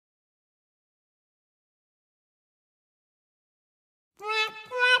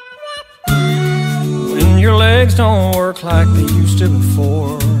legs don't work like they used to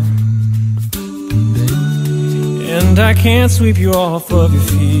before, and I can't sweep you off of your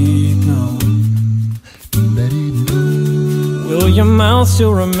feet, no. Will your mouth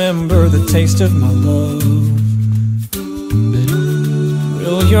still remember the taste of my love?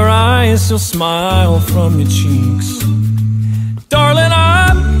 Will your eyes still smile from your cheeks? Darling,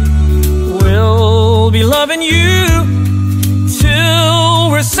 I will be loving you till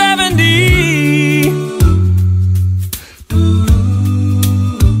we're 70.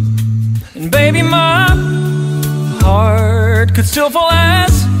 And baby, my heart could still fall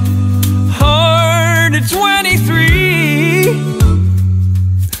as hard at 23.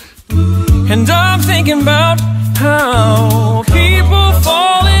 And I'm thinking about how people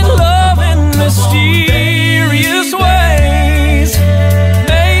fall in love in mysterious ways.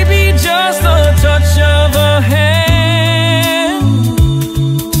 Maybe just the touch of a hand.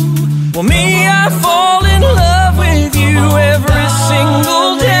 Well, me, I fall in love with you every single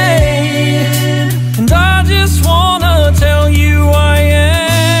day, and I just wanna tell you I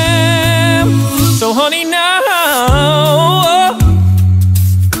am. So honey, now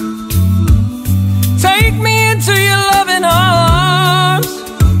take me into your loving arms.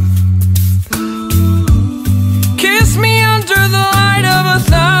 Kiss me under the light of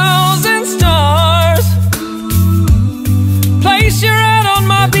 1,000 stars. Place your head on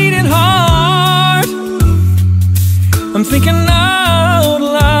my beating heart. I'm thinking out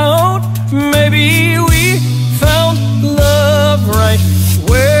loud, maybe we found love right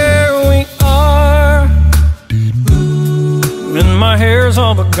where we are. And my hair's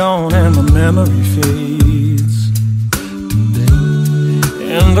all but gone and my memory fades,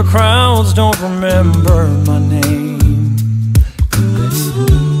 and the crowds don't remember my name.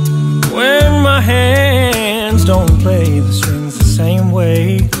 When my hands don't play the strings the same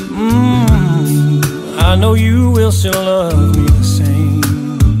way, I know you will still love me the same.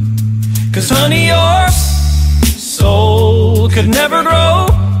 'Cause honey, your soul could never grow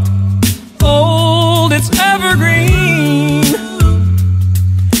old, it's evergreen.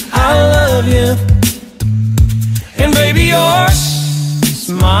 I love you, and baby, your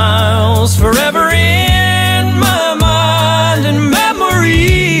smile's forever in my mind and memory.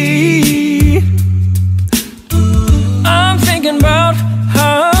 I'm thinking about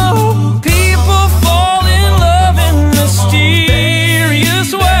how people fall in love in mysterious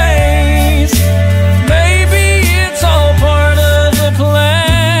ways. Maybe it's all part of the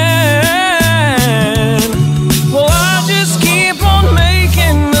plan. Well, I just keep on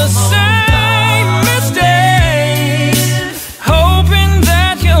making the same mistakes, hoping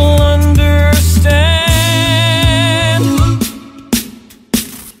that you'll understand.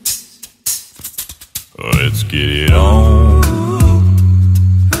 Let's get it on.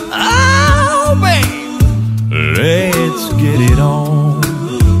 Oh, babe, let's get it on.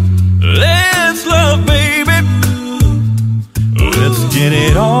 Let's love, baby. Let's get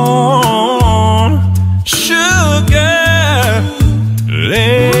it on. Sugar,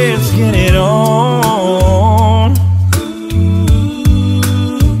 let's get it on.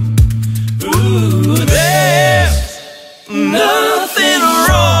 Ooh, there's nothing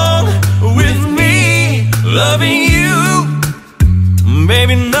wrong with me loving you,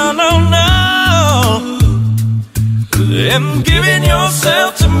 baby, no, no, no. And giving yourself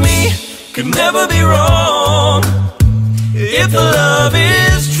to me could never be wrong. If the love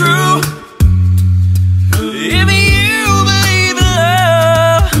is true, if you believe in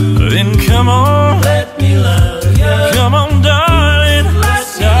love, then come on, let me love you. Come on, darling,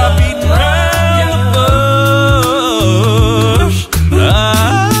 stop beating around the bush.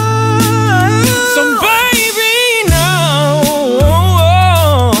 So baby, now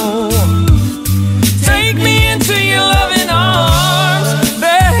take me into your loving arms,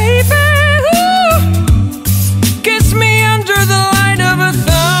 baby. Kiss me under the light of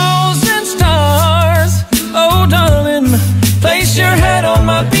 1,000 stars. Oh, darling, place your head on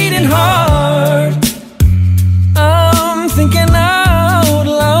my beating heart. I'm thinking out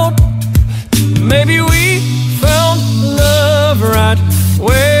loud, maybe we found love right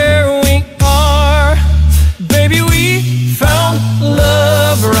where we are. Baby, we found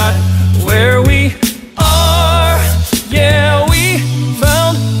love right where we are. Yeah, we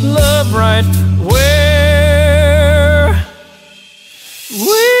found love right